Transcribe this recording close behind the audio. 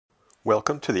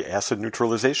Welcome to the Acid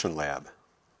Neutralization Lab.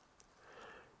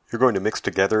 You're going to mix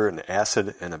together an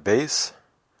acid and a base.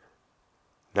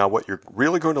 Now what you're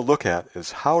really going to look at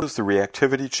is how does the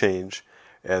reactivity change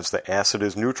as the acid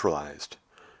is neutralized.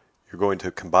 You're going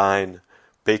to combine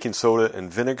baking soda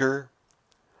and vinegar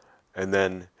and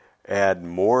then add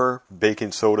more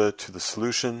baking soda to the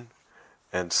solution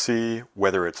and see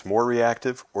whether it's more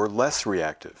reactive or less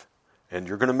reactive. And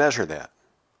you're going to measure that.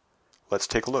 Let's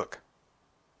take a look.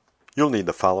 You'll need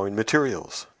the following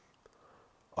materials: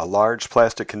 a large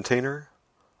plastic container,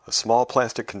 a small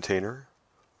plastic container,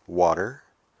 water,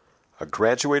 a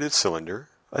graduated cylinder,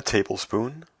 a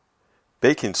tablespoon,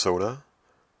 baking soda,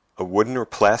 a wooden or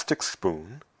plastic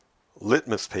spoon,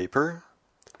 litmus paper,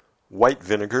 white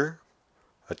vinegar,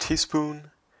 a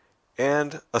teaspoon,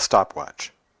 and a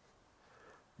stopwatch.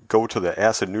 Go to the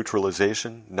Acid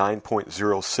Neutralization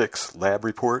 9.06 lab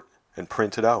report and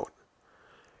print it out.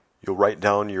 You'll write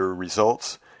down your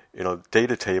results in a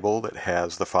data table that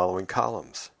has the following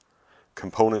columns: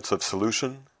 components of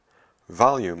solution,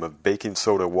 volume of baking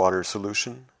soda water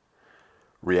solution,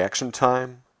 reaction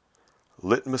time,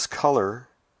 litmus color,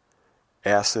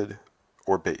 acid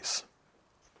or base.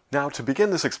 Now to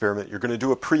begin this experiment, you're going to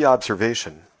do a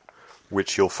pre-observation,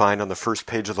 which you'll find on the first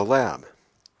page of the lab.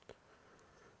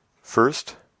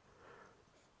 First,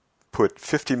 put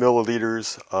 50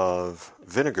 milliliters of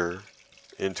vinegar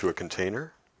into a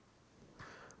container.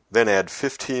 Then add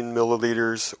 15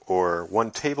 milliliters or 1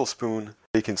 tablespoon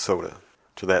baking soda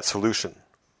to that solution.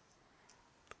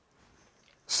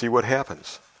 See what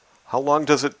happens. How long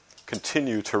does it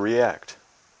continue to react?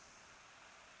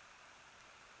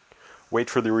 Wait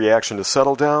for the reaction to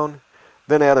settle down,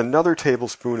 then add another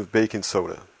tablespoon of baking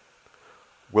soda.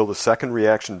 Will the second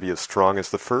reaction be as strong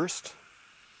as the first?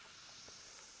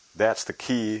 That's the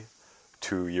key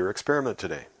to your experiment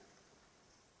today.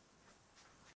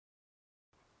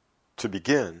 To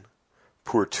begin,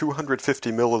 pour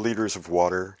 250 milliliters of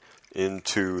water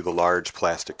into the large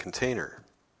plastic container.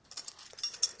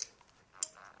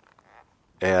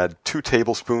 Add 2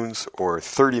 tablespoons or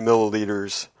 30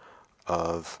 milliliters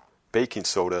of baking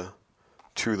soda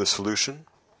to the solution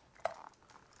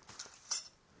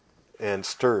and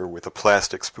stir with a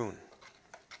plastic spoon.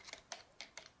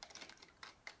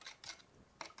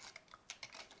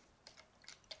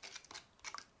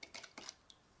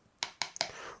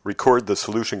 Record the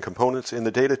solution components in the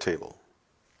data table.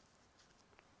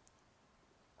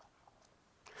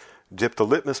 Dip the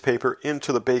litmus paper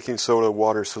into the baking soda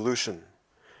water solution.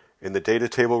 In the data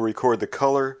table, record the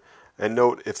color and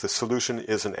note if the solution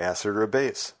is an acid or a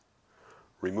base.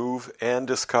 Remove and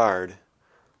discard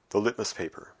the litmus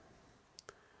paper.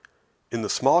 In the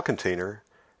small container,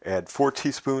 add 4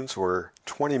 teaspoons or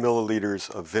 20 milliliters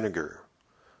of vinegar.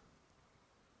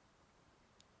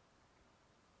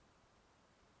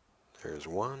 There's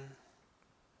 1,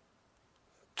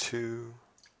 2,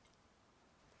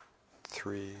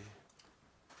 3,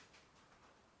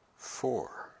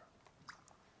 4.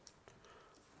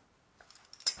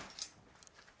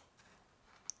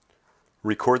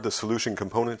 Record the solution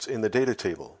components in the data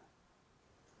table.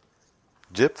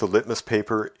 Dip the litmus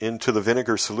paper into the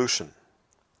vinegar solution.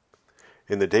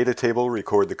 In the data table,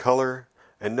 record the color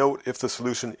and note if the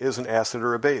solution is an acid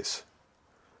or a base.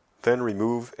 Then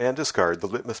remove and discard the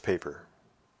litmus paper.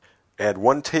 Add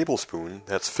 1 tablespoon,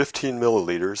 that's 15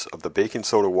 milliliters, of the baking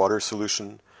soda water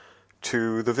solution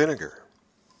to the vinegar.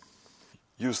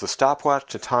 Use the stopwatch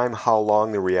to time how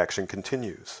long the reaction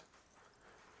continues.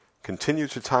 Continue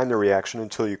to time the reaction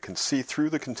until you can see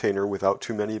through the container without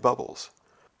too many bubbles.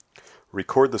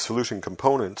 Record the solution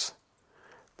components,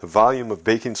 the volume of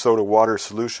baking soda water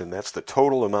solution, that's the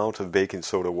total amount of baking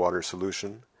soda water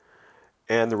solution,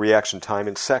 and the reaction time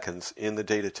in seconds in the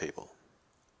data table.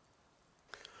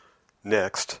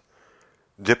 Next,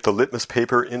 dip the litmus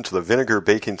paper into the vinegar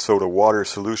baking soda water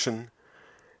solution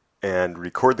and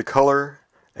record the color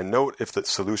and note if the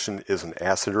solution is an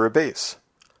acid or a base.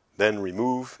 Then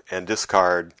remove and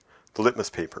discard the litmus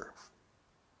paper.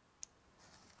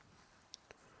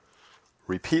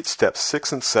 Repeat steps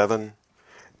 6 and 7,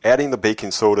 adding the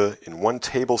baking soda in 1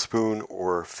 tablespoon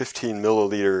or 15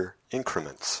 milliliter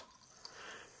increments.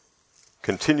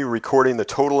 Continue recording the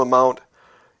total amount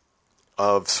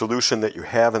of solution that you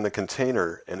have in the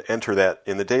container and enter that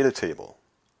in the data table.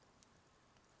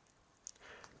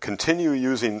 Continue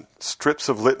using strips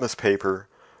of litmus paper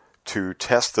to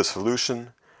test the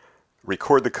solution,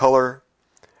 record the color,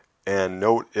 and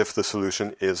note if the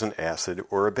solution is an acid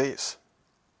or a base.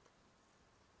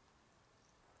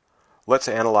 Let's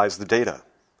analyze the data.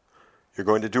 You're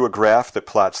going to do a graph that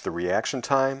plots the reaction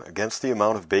time against the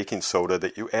amount of baking soda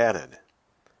that you added.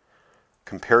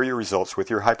 Compare your results with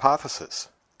your hypothesis.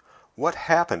 What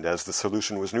happened as the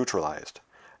solution was neutralized?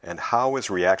 And how is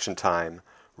reaction time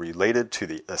related to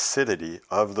the acidity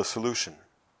of the solution?